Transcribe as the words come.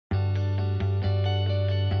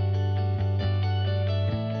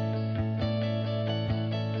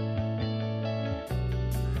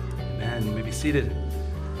may be seated.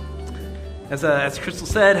 As Crystal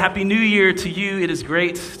said, Happy New Year to you. It is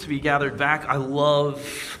great to be gathered back. I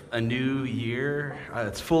love a new year.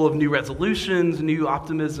 It's full of new resolutions, new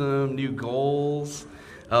optimism, new goals,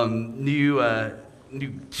 new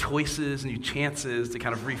choices, new chances to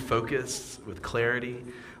kind of refocus with clarity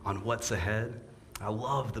on what's ahead. I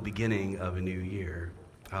love the beginning of a new year.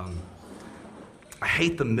 I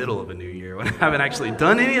hate the middle of a new year when I haven't actually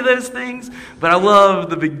done any of those things, but I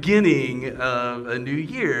love the beginning of a new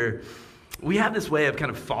year. We have this way of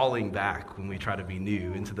kind of falling back when we try to be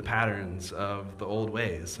new into the patterns of the old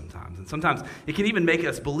ways sometimes. And sometimes it can even make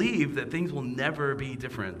us believe that things will never be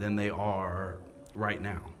different than they are right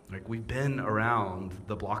now. Like, we've been around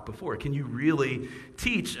the block before. Can you really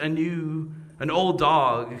teach an old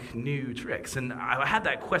dog new tricks? And I had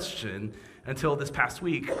that question until this past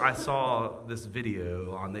week. I saw this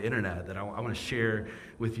video on the internet that I want to share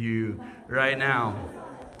with you right now.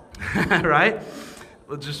 Right?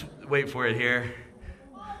 We'll just wait for it here.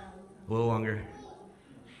 A little longer.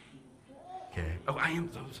 Okay. Oh,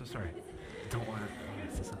 I'm so sorry. I don't want to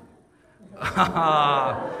mess this up.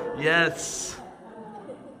 Ah, yes.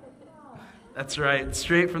 That's right.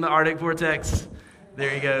 Straight from the Arctic vortex. There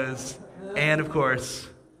he goes. And of course,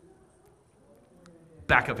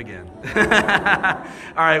 back up again.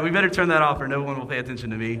 All right, we better turn that off or no one will pay attention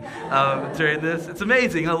to me during this. It's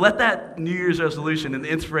amazing. Let that New Year's resolution and the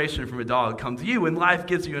inspiration from a dog come to you. When life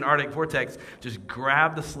gives you an Arctic vortex, just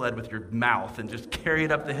grab the sled with your mouth and just carry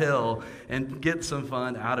it up the hill and get some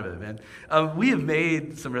fun out of it, man. We have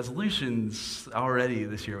made some resolutions already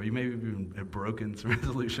this year. We maybe even have broken some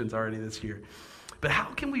resolutions already this year. But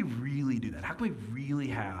how can we really do that? How can we really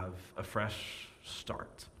have a fresh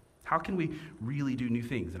start? How can we really do new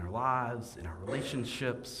things in our lives, in our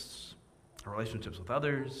relationships with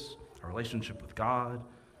others, our relationship with God,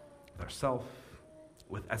 with ourselves,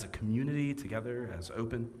 as a community together, as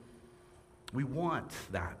open? We want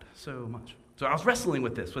that so much. So I was wrestling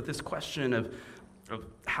with this question of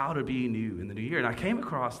how to be new in the new year. And I came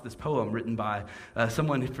across this poem written by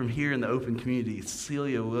someone from here in the open community,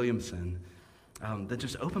 Cecilia Williamson, that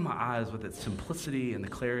just opened my eyes with its simplicity and the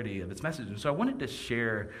clarity of its message. And so I wanted to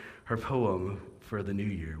share her poem for the new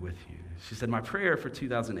year with you. She said, "My prayer for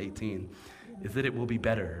 2018 is that it will be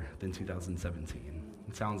better than 2017.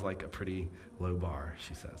 It sounds like a pretty low bar,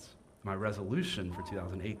 she says. My resolution for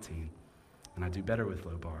 2018, and I do better with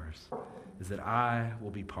low bars, is that I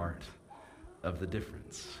will be part of the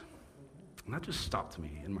difference." And that just stopped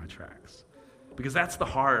me in my tracks. Because that's the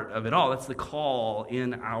heart of it all. That's the call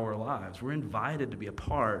in our lives. We're invited to be a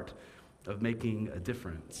part of making a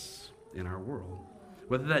difference in our world.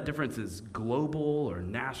 Whether that difference is global or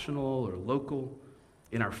national or local,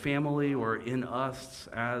 in our family or in us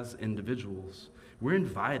as individuals, we're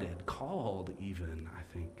invited, called even, I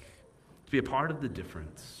think, to be a part of the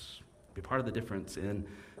difference. Be a part of the difference in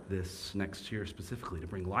this next year specifically, to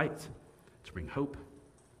bring light, to bring hope,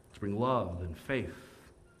 to bring love and faith,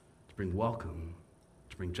 to bring welcome,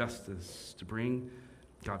 to bring justice, to bring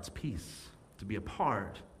God's peace, to be a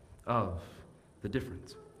part of the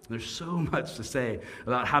difference. There's so much to say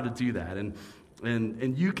about how to do that,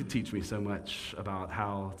 and you could teach me so much about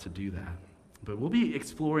how to do that. But we'll be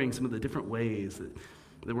exploring some of the different ways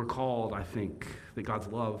that we're called, I think, that God's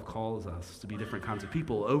love calls us to be different kinds of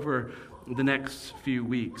people over the next few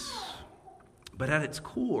weeks. But at its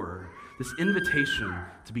core, this invitation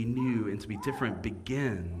to be new and to be different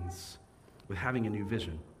begins with having a new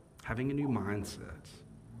vision, having a new mindset.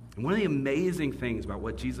 And one of the amazing things about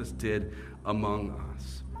what Jesus did among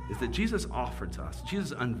us is that Jesus offered to us,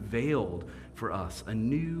 Jesus unveiled for us a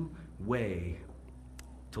new way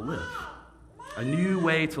to live, a new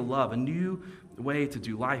way to love, a new way to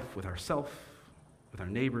do life with ourselves, with our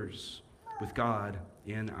neighbors, with God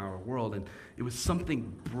in our world. And it was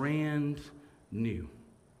something brand new.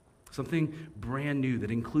 Something brand new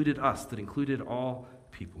that included us, that included all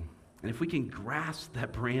people. And if we can grasp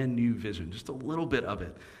that brand new vision, just a little bit of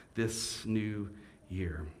it, this new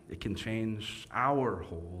year, it can change our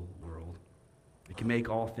whole world. It can make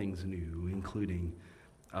all things new, including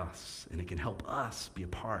us. And it can help us be a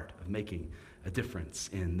part of making a difference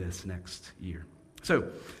in this next year. So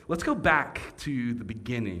let's go back to the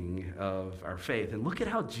beginning of our faith and look at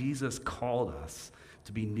how Jesus called us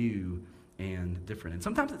to be new and different. And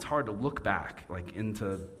sometimes it's hard to look back, like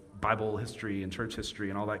into Bible history and church history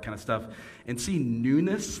and all that kind of stuff, and see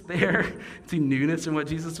newness there, see newness in what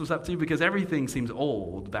Jesus was up to, because everything seems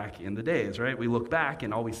old back in the days, right? We look back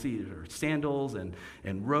and all we see are sandals and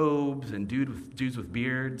robes and dudes with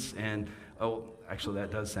beards, and actually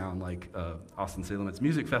that does sound like Austin City Limits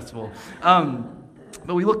Music Festival.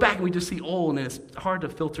 But we look back and we just see old, and it's hard to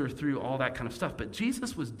filter through all that kind of stuff. But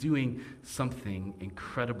Jesus was doing something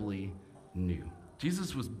incredibly new.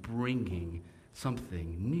 Jesus was bringing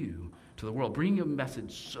something new to the world, bringing a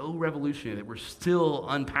message so revolutionary that we're still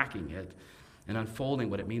unpacking it and unfolding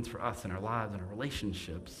what it means for us in our lives and our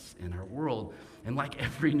relationships in our world. And like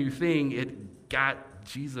every new thing, it got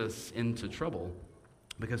Jesus into trouble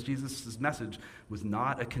because Jesus' message was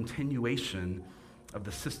not a continuation of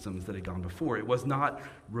the systems that had gone before. It was not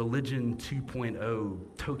religion 2.0,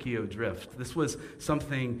 Tokyo Drift. This was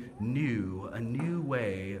something new, a new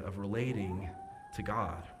way of relating to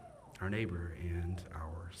God, our neighbor, and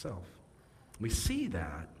ourselves. We see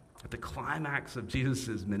that at the climax of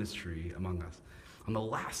Jesus' ministry among us. On the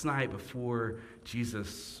last night before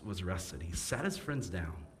Jesus was arrested, he sat his friends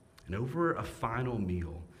down, and over a final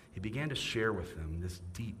meal, he began to share with them this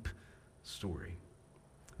deep story.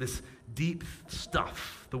 This deep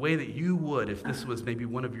stuff, the way that you would if this was maybe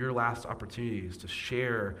one of your last opportunities to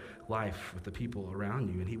share life with the people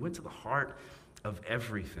around you. And he went to the heart of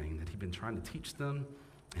everything that he'd been trying to teach them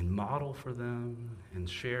and model for them and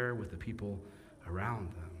share with the people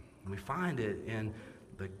around them. And we find it in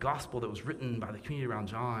the gospel that was written by the community around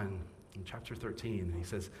John in chapter 13. And he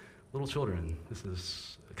says, little children, this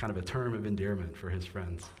is kind of a term of endearment for his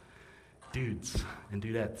friends, dudes and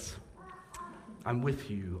dudettes, I'm with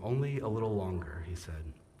you only a little longer, he said.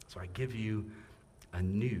 So I give you a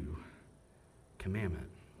new commandment.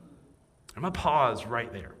 I'm going to pause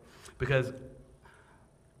right there because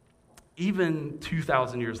even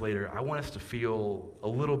 2,000 years later, I want us to feel a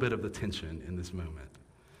little bit of the tension in this moment.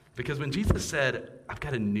 Because when Jesus said, I've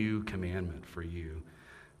got a new commandment for you,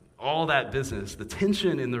 all that business, the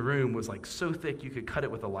tension in the room was like so thick you could cut it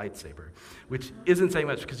with a lightsaber, which isn't saying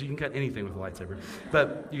much because you can cut anything with a lightsaber,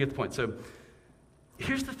 but you get the point. So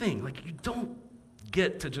here's the thing, like you don't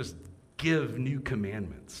get to just give new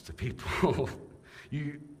commandments to people.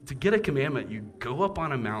 To get a commandment, you go up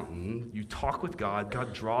on a mountain, you talk with God,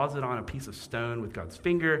 God draws it on a piece of stone with God's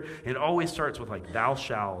finger, and it always starts with like thou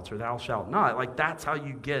shalt or thou shalt not. Like that's how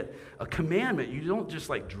you get a commandment. You don't just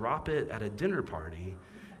like drop it at a dinner party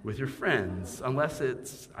with your friends, unless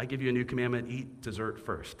it's, I give you a new commandment, eat dessert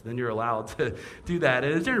first. Then you're allowed to do that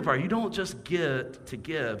at a dinner party. You don't just get to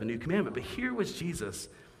give a new commandment. But here was Jesus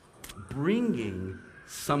bringing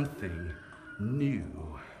something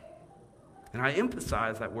new. And I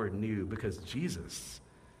emphasize that word new because Jesus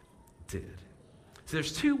did. So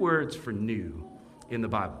there's two words for new in the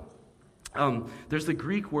Bible. There's the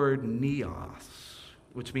Greek word neos,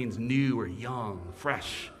 which means new or young,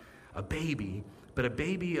 fresh, a baby, but a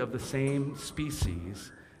baby of the same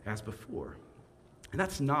species as before. And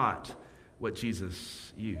that's not what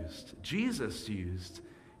Jesus used. Jesus used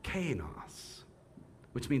kainos,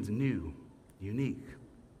 which means new, unique.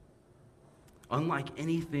 Unlike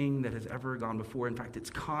anything that has ever gone before. In fact, it's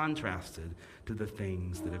contrasted to the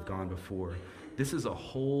things that have gone before. This is a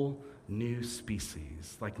whole new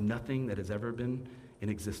species, like nothing that has ever been in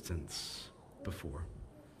existence before.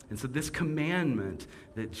 And so this commandment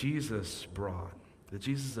that Jesus brought, that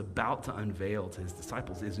Jesus is about to unveil to his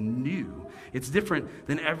disciples, is new. It's different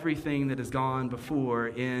than everything that has gone before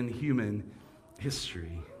in human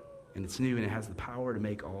history. And it's new, and it has the power to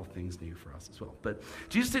make all things new for us as well. But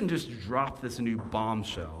Jesus didn't just drop this new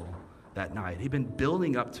bombshell that night. He'd been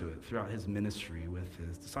building up to it throughout his ministry with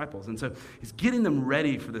his disciples. And so he's getting them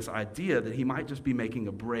ready for this idea that he might just be making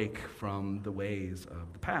a break from the ways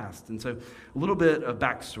of the past. And so a little bit of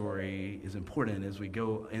backstory is important as we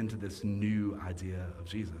go into this new idea of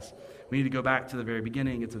Jesus. We need to go back to the very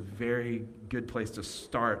beginning. It's a very good place to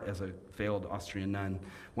start, as a failed Austrian nun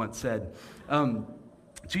once said.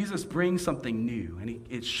 Jesus brings something new, and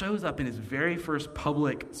it shows up in his very first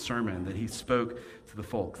public sermon that he spoke to the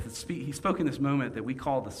folks. He spoke in this moment that we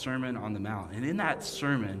call the Sermon on the Mount. And in that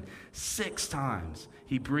sermon, 6 times,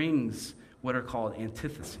 he brings what are called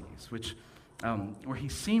antitheses, which where he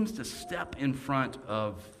seems to step in front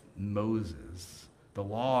of Moses, the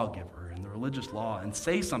lawgiver and the religious law, and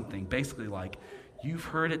say something basically like, you've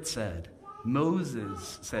heard it said,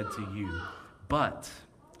 Moses said to you, but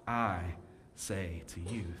I say to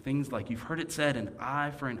you. Things like, you've heard it said, an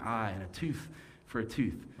eye for an eye and a tooth for a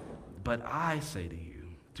tooth. But I say to you,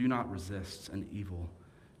 do not resist an evil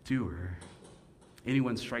doer.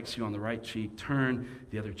 Anyone strikes you on the right cheek, turn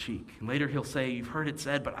the other cheek. And later he'll say, you've heard it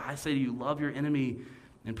said, but I say to you, love your enemy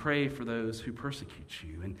and pray for those who persecute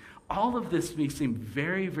you. And all of this may seem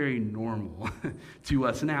very, very normal to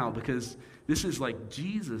us now, because this is like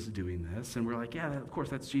Jesus doing this, and we're like, yeah, of course,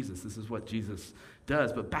 that's Jesus. This is what Jesus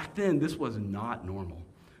does. But back then, this was not normal.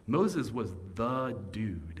 Moses was the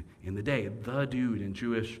dude in the day, the dude in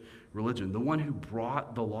Jewish religion, the one who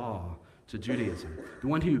brought the law to Judaism, the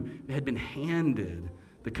one who had been handed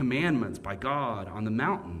the commandments by God on the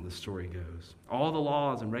mountain, the story goes. All the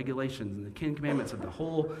laws and regulations and the 10 Commandments of the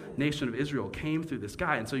whole nation of Israel came through this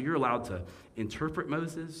guy. And so you're allowed to interpret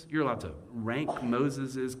Moses. You're allowed to rank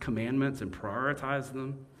Moses' commandments and prioritize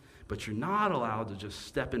them. But you're not allowed to just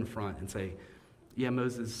step in front and say, yeah,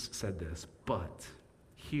 Moses said this, but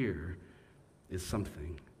here is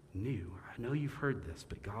something new. I know you've heard this,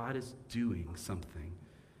 but God is doing something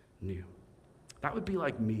new. That would be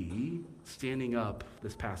like me standing up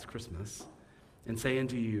this past Christmas and saying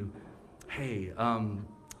to you, hey,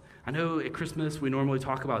 I know at Christmas we normally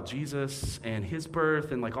talk about Jesus and his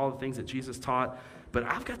birth and like all the things that Jesus taught, but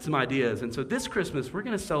I've got some ideas. And so this Christmas we're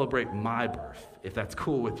going to celebrate my birth, if that's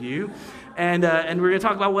cool with you. And we're going to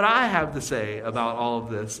talk about what I have to say about all of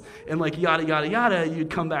this. And like yada, yada, yada, you'd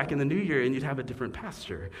come back in the new year and you'd have a different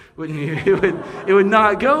pastor, wouldn't you? It would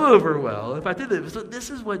not go over well if I did this. So this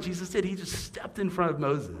is what Jesus did. He just stepped in front of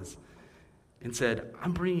Moses and said,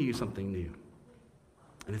 I'm bringing you something new.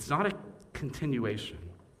 And it's not a continuation.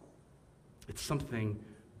 It's something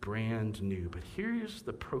brand new. But here's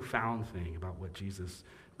the profound thing about what Jesus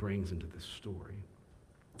brings into this story.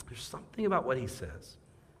 There's something about what he says.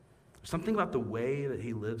 There's something about the way that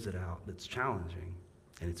he lives it out that's challenging,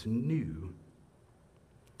 and it's new,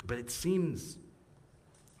 but it seems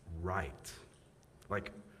right,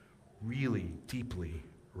 like really deeply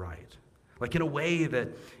right. Like in a way that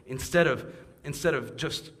instead of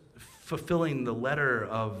just fulfilling the letter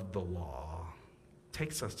of the law,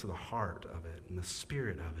 takes us to the heart of it and the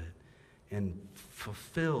spirit of it and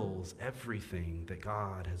fulfills everything that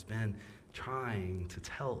God has been trying to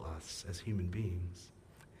tell us as human beings.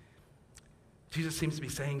 Jesus seems to be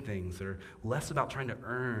saying things that are less about trying to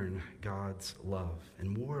earn God's love and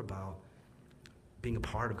more about being a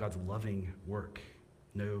part of God's loving work,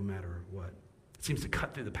 no matter what. It seems to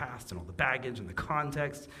cut through the past and all the baggage and the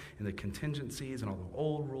context and the contingencies and all the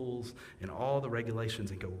old rules and all the regulations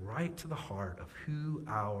and go right to the heart of who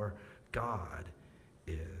our God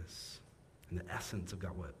is and the essence of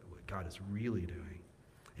God, what God is really doing.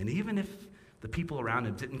 And even if the people around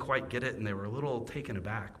him didn't quite get it and they were a little taken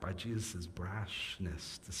aback by Jesus'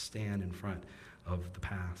 brashness to stand in front of the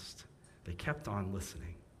past, they kept on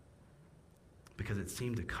listening because it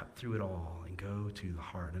seemed to cut through it all and go to the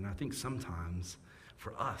heart. And I think sometimes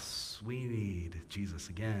for us, we need Jesus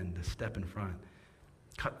again to step in front,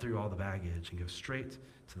 cut through all the baggage, and go straight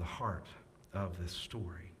to the heart of this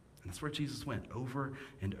story. And that's where Jesus went over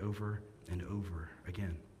and over and over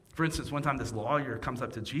again. For instance, one time this lawyer comes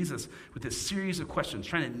up to Jesus with this series of questions,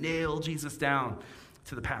 trying to nail Jesus down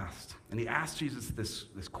to the past. And he asks Jesus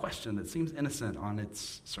this question that seems innocent on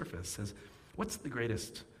its surface, says, what's the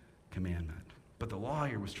greatest commandment? But the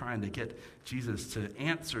lawyer was trying to get Jesus to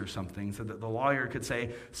answer something so that the lawyer could say,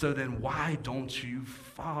 so then why don't you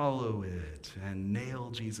follow it? And nail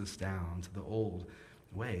Jesus down to the old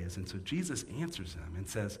ways. And so Jesus answers him and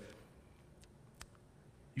says,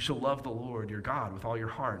 you shall love the Lord your God with all your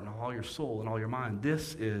heart and all your soul and all your mind.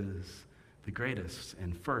 This is the greatest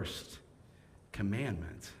and first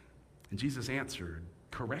commandment. And Jesus answered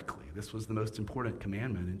correctly. This was the most important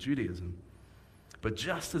commandment in Judaism. But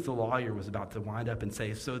just as the lawyer was about to wind up and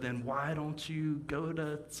say, so then why don't you go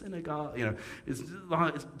to synagogue?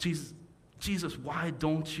 Jesus, why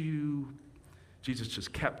don't you? Jesus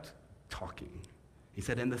just kept talking. He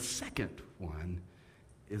said, and the second one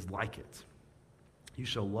is like it. You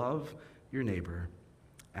shall love your neighbor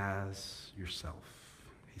as yourself,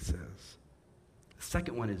 he says. The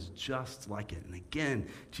second one is just like it. And again,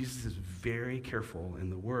 Jesus is very careful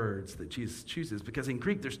in the words that Jesus chooses because in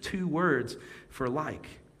Greek there's two words for like.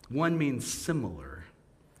 One means similar,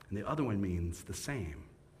 and the other one means the same.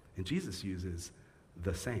 And Jesus uses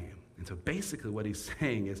the same. And so basically what he's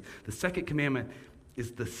saying is the second commandment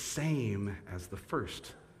is the same as the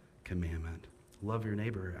first commandment. Love your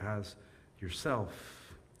neighbor as yourself.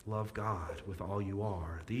 Love God with all you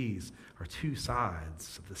are. These are two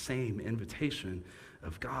sides of the same invitation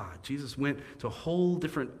of God. Jesus went to a whole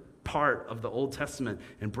different part of the Old Testament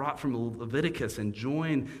and brought from Leviticus and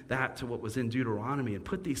joined that to what was in Deuteronomy and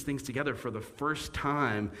put these things together for the first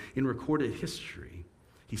time in recorded history.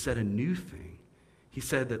 He said a new thing. He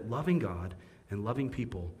said that loving God and loving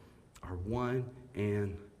people are one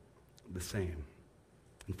and the same.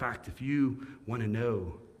 In fact, if you want to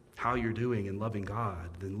know how you're doing in loving God,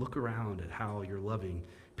 then look around at how you're loving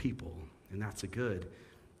people. And that's a good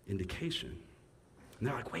indication. And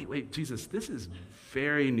they're like, wait, Jesus, this is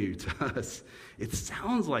very new to us. It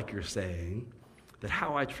sounds like you're saying that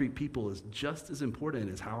how I treat people is just as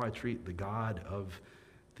important as how I treat the God of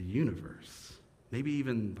the the universe, maybe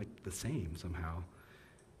even like the same somehow.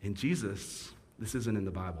 And Jesus, this isn't in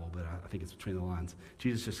the Bible, but I think it's between the lines.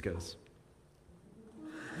 Jesus just goes,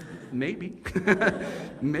 maybe,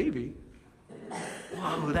 maybe.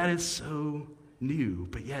 Whoa, that is so new,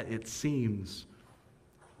 but yet it seems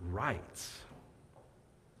right.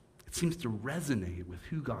 It seems to resonate with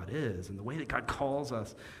who God is and the way that God calls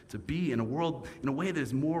us to be in a world in a way that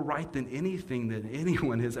is more right than anything that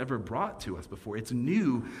anyone has ever brought to us before. It's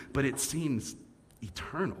new, but it seems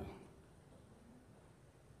eternal.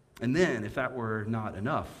 And then, if that were not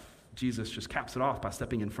enough, Jesus just caps it off by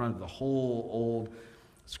stepping in front of the whole old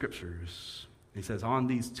scriptures. He says, on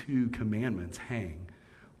these 2 commandments hang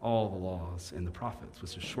all the laws and the prophets,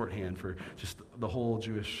 which is shorthand for just the whole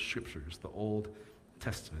Jewish scriptures, the Old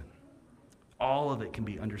Testament. All of it can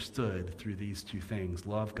be understood through these 2 things,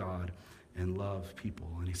 love God and love people.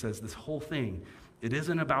 And he says this whole thing, it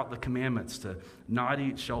isn't about the commandments to not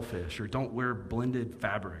eat shellfish or don't wear blended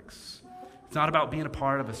fabrics. It's not about being a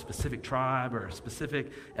part of a specific tribe or a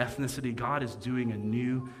specific ethnicity. God is doing a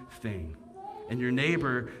new thing. And your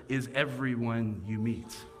neighbor is everyone you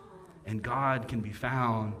meet. And God can be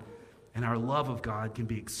found, and our love of God can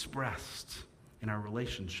be expressed in our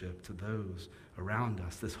relationship to those around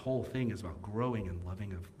us. This whole thing is about growing and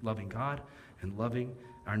loving God and loving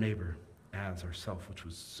our neighbor as ourselves, which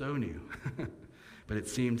was so new. But it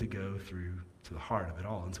seemed to go through to the heart of it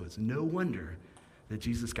all. And so it's no wonder that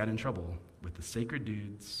Jesus got in trouble with the sacred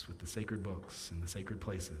dudes, with the sacred books, and the sacred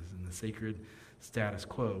places, and the sacred status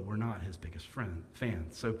quo. We're not his biggest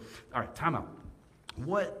fans. So, all right, time out.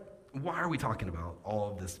 Why are we talking about all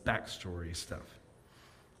of this backstory stuff?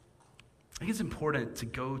 I think it's important to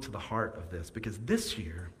go to the heart of this because this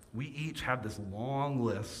year, we each have this long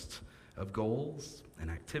list of goals and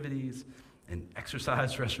activities and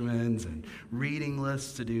exercise regimens and reading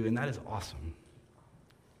lists to do, and that is awesome.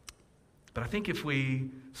 But I think if we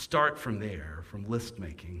start from there, from list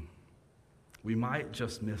making, we might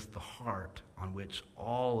just miss the heart on which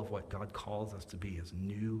all of what God calls us to be as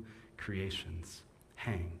new creations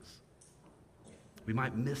hangs. We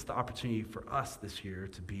might miss the opportunity for us this year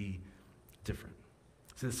to be different.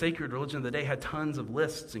 So the sacred religion of the day had tons of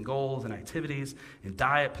lists and goals and activities and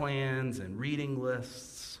diet plans and reading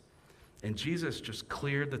lists. And Jesus just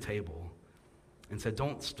cleared the table and said,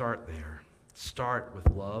 don't start there. Start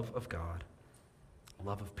with love of God,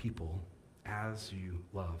 love of people, as you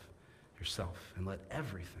love yourself. And let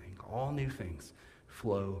everything, all new things,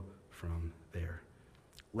 flow from there.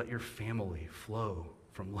 Let your family flow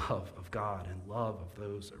from love of God and love of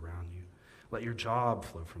those around you. Let your job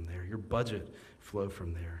flow from there. Your budget flow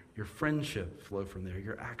from there. Your friendship flow from there.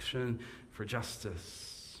 Your action for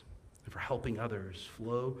justice and for helping others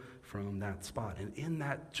flow from that spot. And in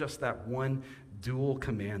that, just that one dual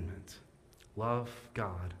commandment, love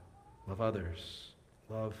God, love others,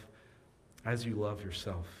 love as you love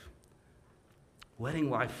yourself. Letting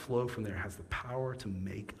life flow from there has the power to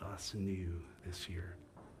make us new this year.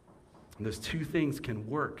 And those 2 things can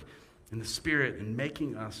work in the Spirit in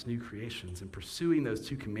making us new creations and pursuing those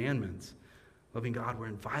 2 commandments. Loving God, we're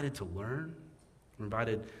invited to learn. We're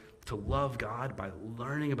invited to love God by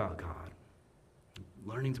learning about God,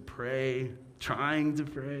 learning to pray, trying to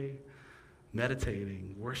pray,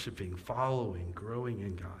 meditating, worshiping, following, growing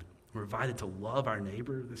in God. We're invited to love our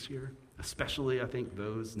neighbor this year, especially, I think,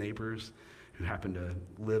 those neighbors who happen to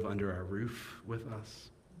live under our roof with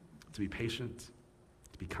us, to be patient,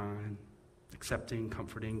 to be kind, accepting,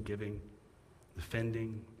 comforting, giving,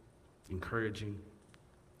 defending, encouraging,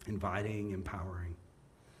 inviting, empowering.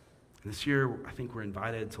 And this year, I think we're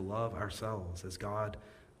invited to love ourselves as God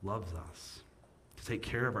loves us, to take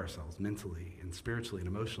care of ourselves mentally and spiritually and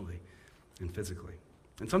emotionally and physically.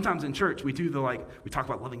 And sometimes in church, we talk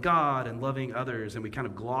about loving God and loving others, and we kind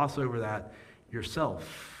of gloss over that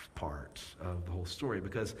yourself part of the whole story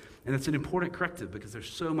and it's an important corrective because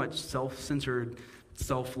there's so much self-centered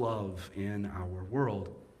self-love in our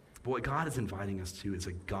world. But what God is inviting us to is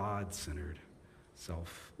a God-centered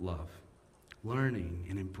self-love, learning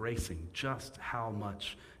and embracing just how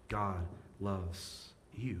much God loves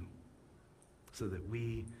you so that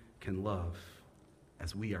we can love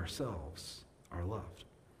as we ourselves are loved.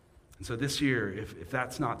 And so this year, if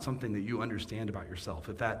that's not something that you understand about yourself,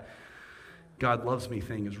 if that God loves me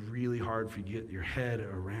thing is really hard for you to get your head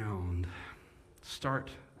around,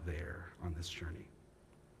 start there on this journey.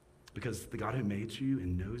 Because the God who made you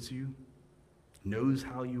and knows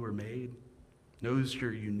how you were made, knows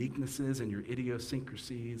your uniquenesses and your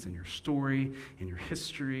idiosyncrasies and your story and your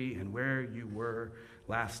history and where you were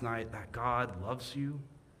last night, that God loves you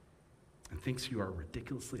and thinks you are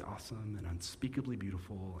ridiculously awesome and unspeakably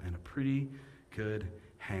beautiful and a pretty could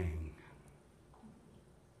hang.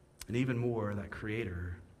 And even more, that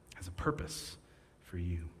Creator has a purpose for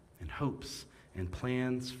you and hopes and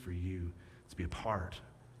plans for you to be a part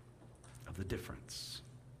of the difference.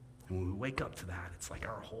 And when we wake up to that, it's like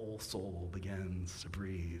our whole soul begins to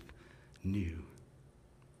breathe new.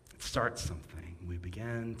 It starts something. We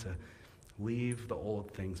begin to leave the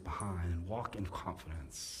old things behind and walk in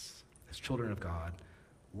confidence as children of God,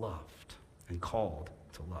 loved and called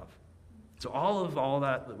to love. So all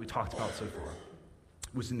that we talked about so far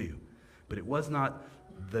was new, but it was not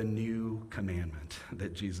the new commandment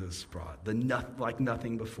that Jesus brought, the like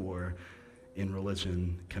nothing before in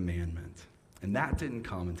religion commandment. And that didn't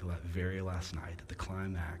come until that very last night, at the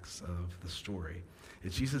climax of the story,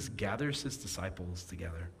 as Jesus gathers his disciples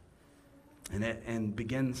together and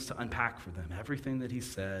begins to unpack for them everything that he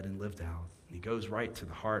said and lived out. And he goes right to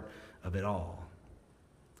the heart of it all.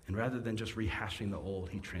 And rather than just rehashing the old,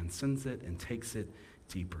 he transcends it and takes it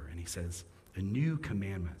deeper. And he says, a new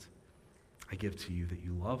commandment I give to you, that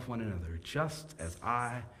you love one another just as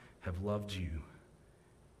I have loved you.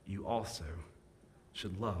 You also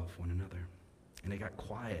should love one another. And it got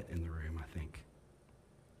quiet in the room, I think.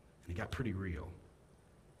 And it got pretty real.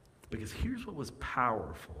 Because here's what was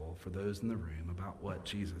powerful for those in the room about what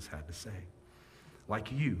Jesus had to say.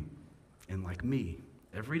 Like you and like me,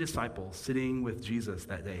 every disciple sitting with Jesus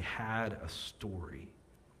that day had a story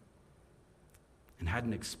and had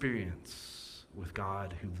an experience with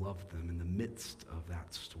God who loved them in the midst of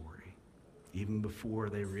that story, even before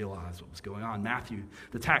they realized what was going on. Matthew,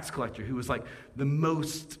 the tax collector, who was like the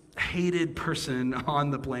most hated person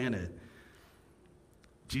on the planet,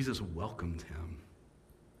 Jesus welcomed him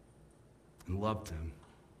and loved him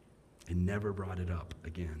and never brought it up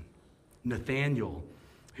again. Nathaniel,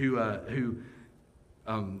 who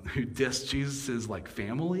dissed Jesus' like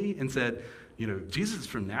family and said, Jesus is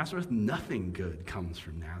from Nazareth, nothing good comes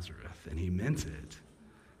from Nazareth, and he meant it.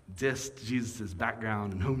 Dissed Jesus'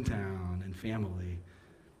 background and hometown and family.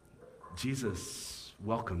 Jesus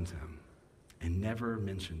welcomed him and never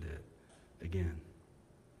mentioned it again.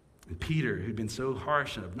 And Peter, who'd been so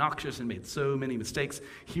harsh and obnoxious and made so many mistakes,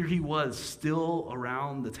 here he was still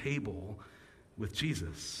around the table with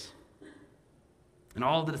Jesus. And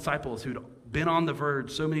all the disciples who'd been on the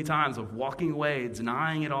verge so many times of walking away,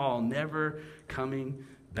 denying it all, never coming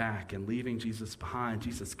back and leaving Jesus behind,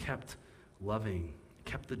 Jesus kept loving,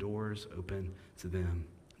 kept the doors open to them,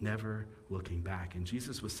 never looking back. And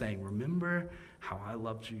Jesus was saying, remember how I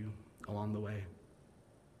loved you along the way?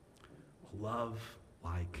 Love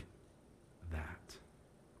like that.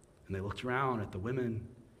 And they looked around at the women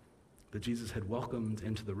that Jesus had welcomed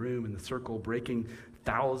into the room in the circle, breaking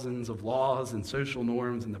thousands of laws and social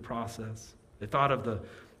norms in the process. They thought of the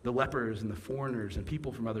lepers and the foreigners and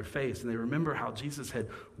people from other faiths, and they remember how Jesus had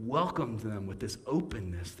welcomed them with this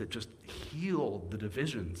openness that just healed the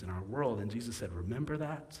divisions in our world. And Jesus said, remember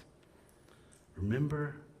that?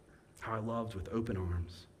 Remember how I loved with open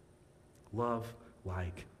arms. Love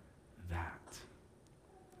like that.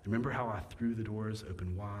 Remember how I threw the doors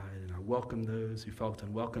open wide and I welcomed those who felt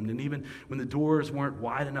unwelcomed. And even when the doors weren't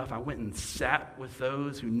wide enough, I went and sat with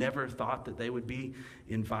those who never thought that they would be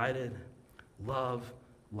invited. Love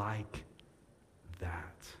like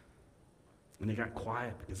that. And they got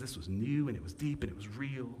quiet because this was new and it was deep and it was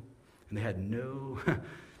real. And they had no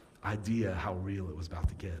idea how real it was about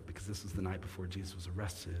to get, because this was the night before Jesus was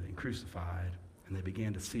arrested and crucified. And they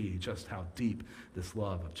began to see just how deep this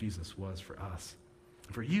love of Jesus was for us.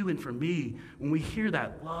 For you and for me, when we hear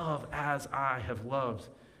that, love as I have loved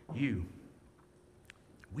you,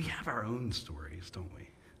 we have our own stories, don't we?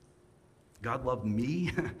 God loved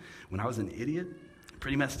me when I was an idiot,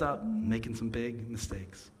 pretty messed up, making some big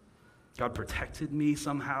mistakes. God protected me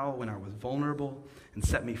somehow when I was vulnerable and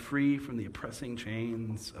set me free from the oppressing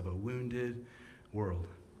chains of a wounded world.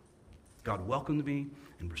 God welcomed me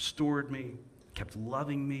and restored me, kept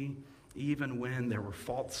loving me, even when there were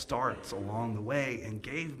false starts along the way, and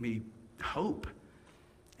gave me hope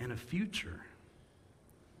and a future.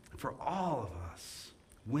 For all of us,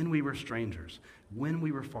 when we were strangers, when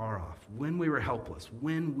we were far off, when we were helpless,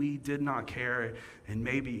 when we did not care, and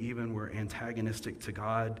maybe even were antagonistic to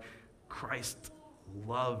God, Christ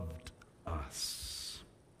loved us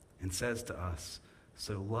and says to us,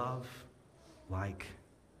 so love like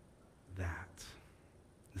that.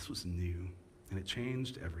 This was new, and it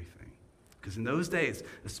changed everything. Because in those days,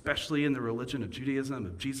 especially in the religion of Judaism,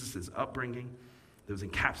 of Jesus' upbringing, that was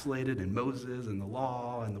encapsulated in Moses and the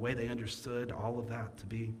law and the way they understood all of that to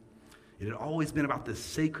be, it had always been about this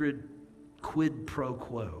sacred quid pro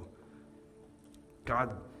quo.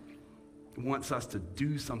 God wants us to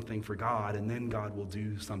do something for God, and then God will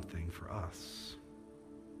do something for us.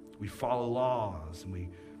 We follow laws and we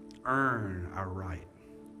earn our right.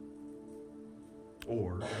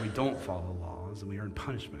 Or we don't follow laws and we earn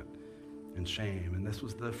punishment and shame. And this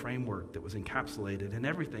was the framework that was encapsulated in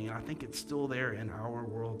everything. And I think it's still there in our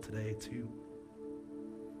world today too.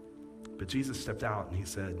 But Jesus stepped out and he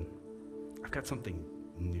said, I've got something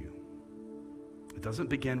new. It doesn't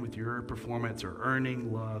begin with your performance or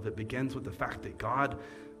earning love. It begins with the fact that God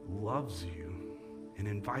loves you and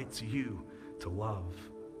invites you to love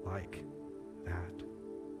like that.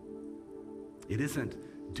 It isn't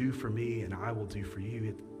do for me and I will do for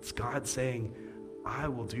you. It's God saying, I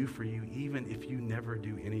will do for you even if you never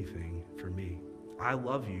do anything for me. I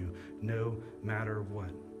love you no matter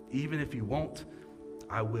what. Even if you won't,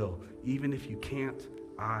 I will. Even if you can't,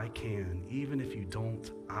 I can. Even if you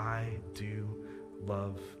don't, I do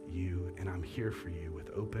love you, and I'm here for you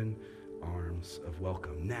with open arms of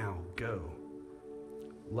welcome. Now go.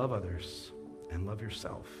 Love others and love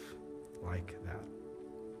yourself like that.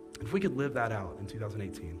 If we could live that out in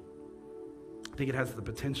 2018, I think it has the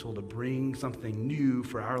potential to bring something new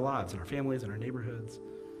for our lives and our families and our neighborhoods,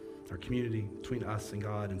 our community, between us and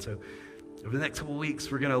God. And so over the next couple of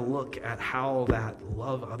weeks, we're going to look at how that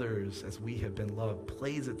love others as we have been loved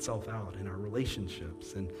plays itself out in our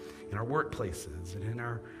relationships and in our workplaces and in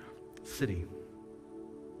our city.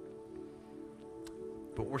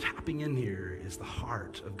 But what we're tapping in here is the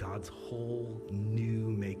heart of God's whole new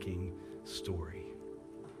making story.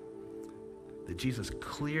 That Jesus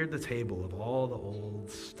cleared the table of all the old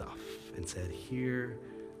stuff and said, here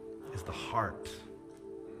is the heart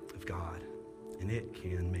of God, and it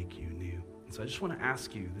can make you new. And so I just want to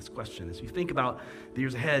ask you this question. As you think about the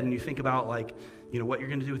years ahead and you think about what you're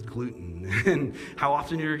going to do with gluten and how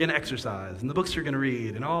often you're going to exercise and the books you're going to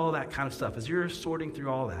read and all that kind of stuff, as you're sorting through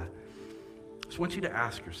all that, I just want you to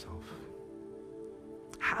ask yourself,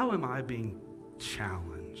 how am I being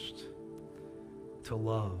challenged to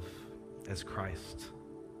love as Christ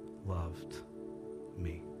loved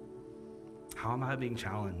me? How am I being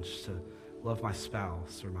challenged to love my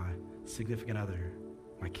spouse or my significant other,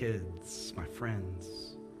 my kids, my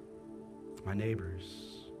friends, my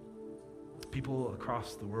neighbors, people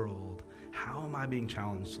across the world? How am I being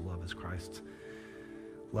challenged to love as Christ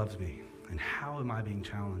loved me? And how am I being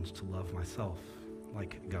challenged to love myself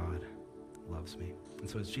like God loves me? And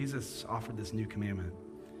so as Jesus offered this new commandment,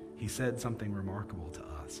 he said something remarkable to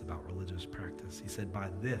us about religious practice. He said, by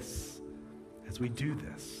this, as we do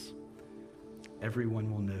this,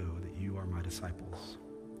 everyone will know that you are my disciples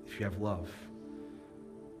if you have love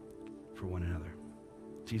for one another.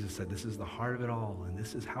 Jesus said, this is the heart of it all, and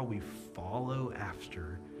this is how we follow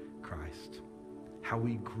after Christ, how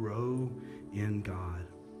we grow in God,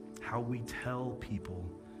 how we tell people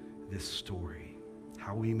this story,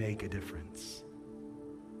 how we make a difference.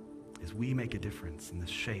 As we make a difference in the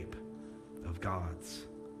shape of God's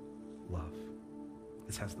love.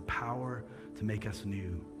 This has the power to make us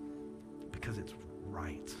new because it's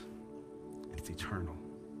right. It's eternal.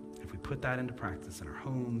 If we put that into practice in our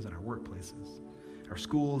homes and our workplaces, our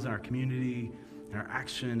schools and our community, and our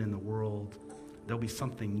action in the world, there'll be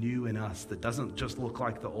something new in us that doesn't just look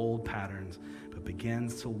like the old patterns, but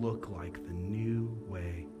begins to look like the new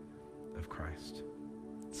way of Christ.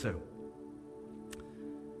 So,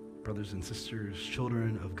 brothers and sisters,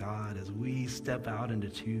 children of God, as we step out into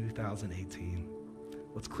 2018,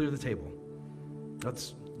 let's clear the table.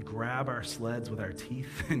 Let's grab our sleds with our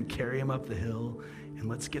teeth and carry them up the hill, and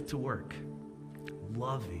let's get to work,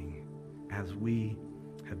 loving as we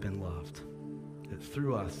have been loved. That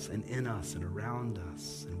through us and in us and around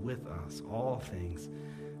us and with us, all things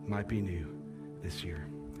might be new this year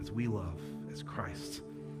as we love as Christ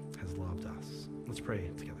has loved us. Let's pray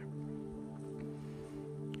together.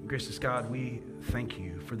 Gracious God, we thank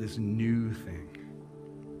you for this new thing.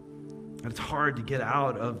 And it's hard to get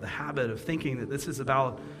out of the habit of thinking that this is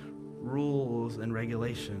about rules and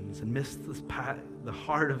regulations and miss the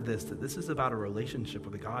heart of this, that this is about a relationship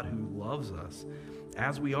with a God who loves us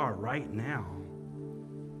as we are right now,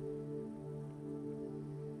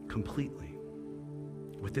 completely,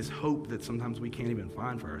 with this hope that sometimes we can't even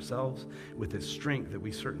find for ourselves, with this strength that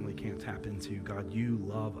we certainly can't tap into. God, you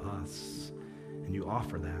love us. And you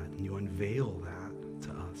offer that, and you unveil that to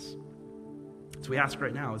us. So we ask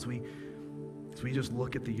right now, as we just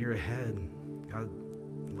look at the year ahead, God,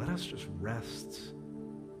 let us just rest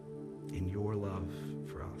in your love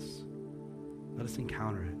for us. Let us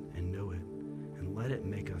encounter it and know it, and let it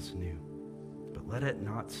make us new. But let it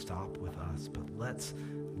not stop with us, but let's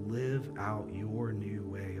live out your new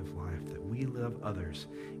way of life, that we love others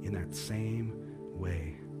in that same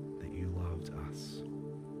way that you love to us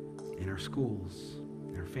in our schools,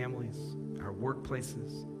 in our families, our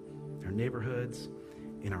workplaces, our neighborhoods,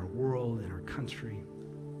 in our world, in our country.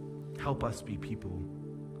 Help us be people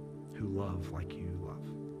who love like you love.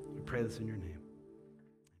 We pray this in your name.